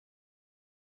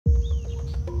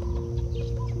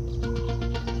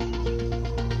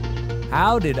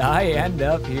How did I end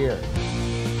up here?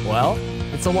 Well,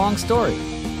 it's a long story,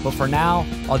 but for now,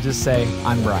 I'll just say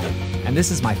I'm Brian, and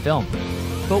this is my film.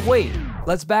 But wait,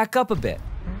 let's back up a bit.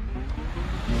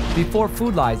 Before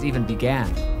Food Lies even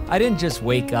began, I didn't just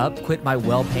wake up, quit my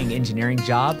well-paying engineering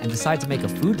job, and decide to make a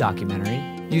food documentary.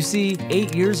 You see,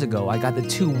 8 years ago, I got the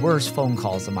 2 worst phone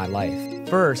calls of my life.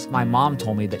 First, my mom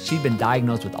told me that she'd been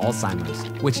diagnosed with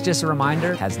Alzheimer's, which, just a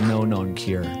reminder, has no known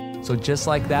cure. So just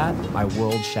like that, my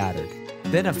world shattered.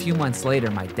 Then a few months later,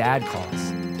 my dad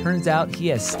calls. Turns out he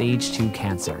has stage 2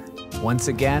 cancer. Once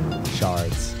again,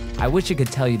 shards. I wish I could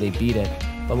tell you they beat it,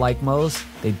 but like most,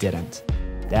 they didn't.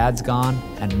 Dad's gone,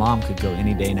 and mom could go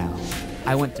any day now.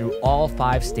 I went through all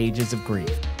 5 stages of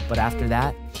grief, but after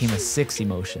that came a 6th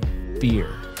emotion, fear.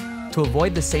 To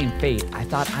avoid the same fate, I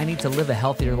thought I need to live a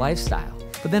healthier lifestyle.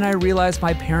 But then I realized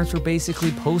my parents were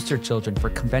basically poster children for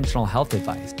conventional health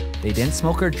advice. They didn't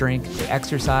smoke or drink, they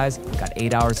exercised, got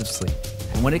 8 hours of sleep.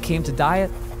 And when it came to diet,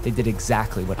 they did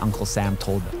exactly what Uncle Sam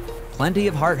told them. Plenty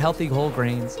of heart-healthy whole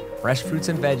grains, fresh fruits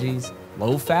and veggies,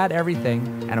 low-fat everything,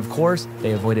 and of course,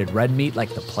 they avoided red meat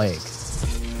like the plague.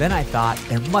 Then I thought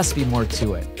there must be more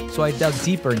to it, so I dug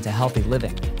deeper into healthy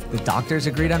living. The doctors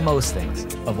agreed on most things: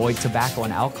 avoid tobacco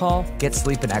and alcohol, get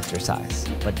sleep and exercise.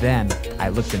 But then I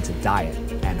looked into diet,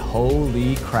 and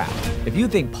holy crap. If you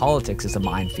think politics is a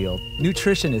minefield,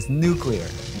 nutrition is nuclear.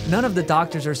 None of the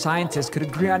doctors or scientists could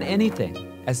agree on anything.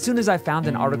 As soon as I found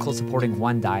an article supporting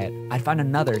one diet, I'd find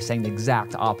another saying the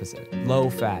exact opposite. Low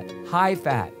fat, high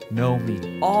fat, no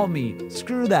meat, all meat,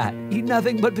 screw that, eat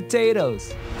nothing but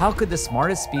potatoes. How could the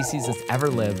smartest species that's ever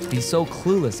lived be so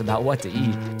clueless about what to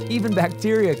eat? Even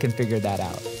bacteria can figure that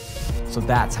out. So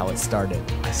that's how it started,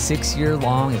 a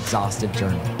 6-year-long exhaustive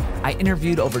journey. I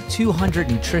interviewed over 200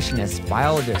 nutritionists,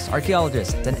 biologists,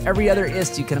 archaeologists, and every other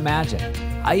ist you can imagine.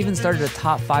 I even started a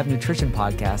top 5 nutrition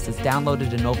podcast that's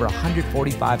downloaded in over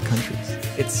 145 countries.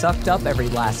 It sucked up every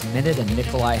last minute and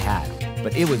nickel I had,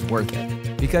 but it was worth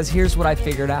it. Because here's what I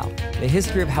figured out. The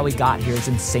history of how we got here is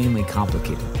insanely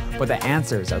complicated, but the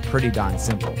answers are pretty darn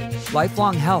simple.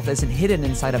 Lifelong health isn't hidden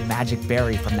inside a magic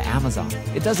berry from the Amazon.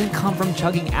 It doesn't come from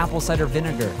chugging apple cider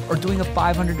vinegar or doing a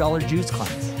 $500 juice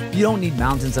cleanse. You don't need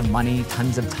mountains of money,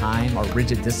 tons of time, or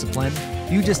rigid discipline.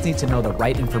 You just need to know the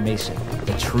right information,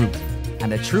 the truth.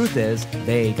 And the truth is,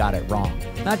 they got it wrong.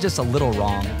 Not just a little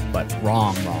wrong, but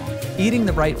wrong. Eating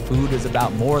the right food is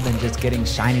about more than just getting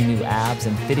shiny new abs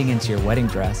and fitting into your wedding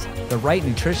dress. The right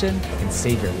nutrition can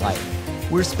save your life.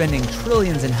 We're spending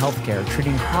trillions in healthcare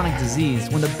treating chronic disease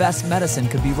when the best medicine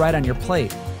could be right on your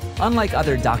plate. Unlike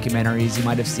other documentaries you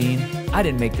might have seen, I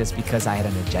didn't make this because I had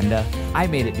an agenda. I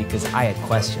made it because I had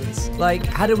questions. Like,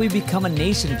 how did we become a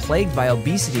nation plagued by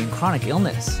obesity and chronic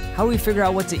illness? How do we figure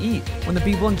out what to eat when the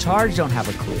people in charge don't have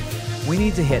a clue? We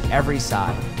need to hit every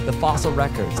side. The fossil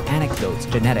records, anecdotes,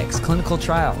 genetics, clinical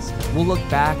trials. We'll look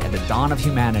back at the dawn of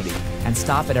humanity and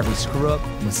stop at every screw-up,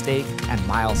 mistake, and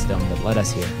milestone that led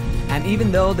us here. And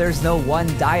even though there's no one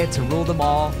diet to rule them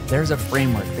all, there's a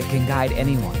framework that can guide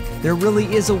anyone. There really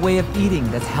is a way of eating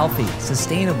that's healthy,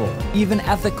 sustainable, even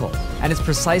ethical, and it's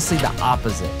precisely the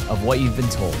opposite of what you've been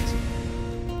told.